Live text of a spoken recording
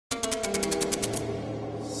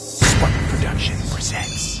Production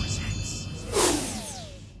presents.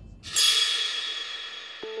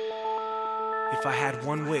 If I had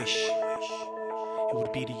one wish, it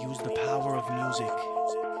would be to use the power of music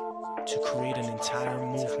to create an entire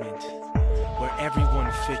movement where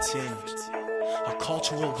everyone fits in. A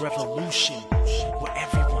cultural revolution where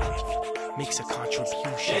everyone makes a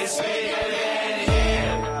contribution. It's bigger than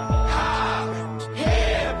hip-hop,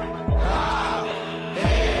 hip-hop,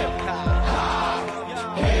 hip-hop,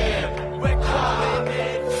 hip. We're calling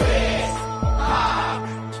it fist-hop,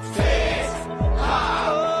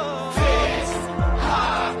 fist-hop,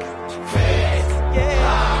 fist-hop,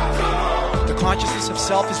 fist-hop. The consciousness of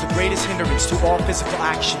self is the greatest hindrance to all physical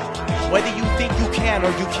action. Whether you think you can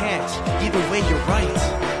or you can't, either way you're right.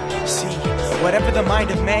 See, whatever the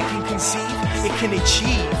mind of man can conceive, it can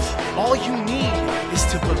achieve. All you need is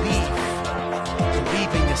to believe.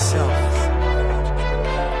 Believe in yourself.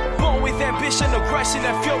 Born with ambition, aggression,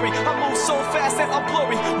 and fury. I move so fast that I'm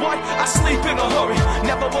blurry. What? I sleep in a hurry.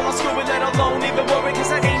 Never will I screw it, let alone even worry,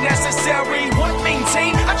 cause that ain't necessary. What?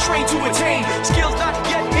 Maintain? I train to attain. Skills not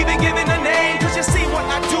yet even given a name. Cause you see what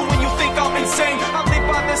I do when you think I'm insane. I live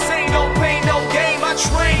by the same, no pain, no game. I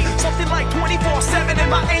train something like 24/7 and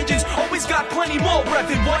my engines always got plenty more rev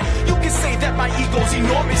than what? You can say that my ego's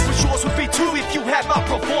enormous, but yours would be too if you had my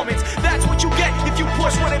performance. That's what you get if you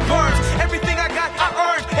push when it burns. Everything I got, I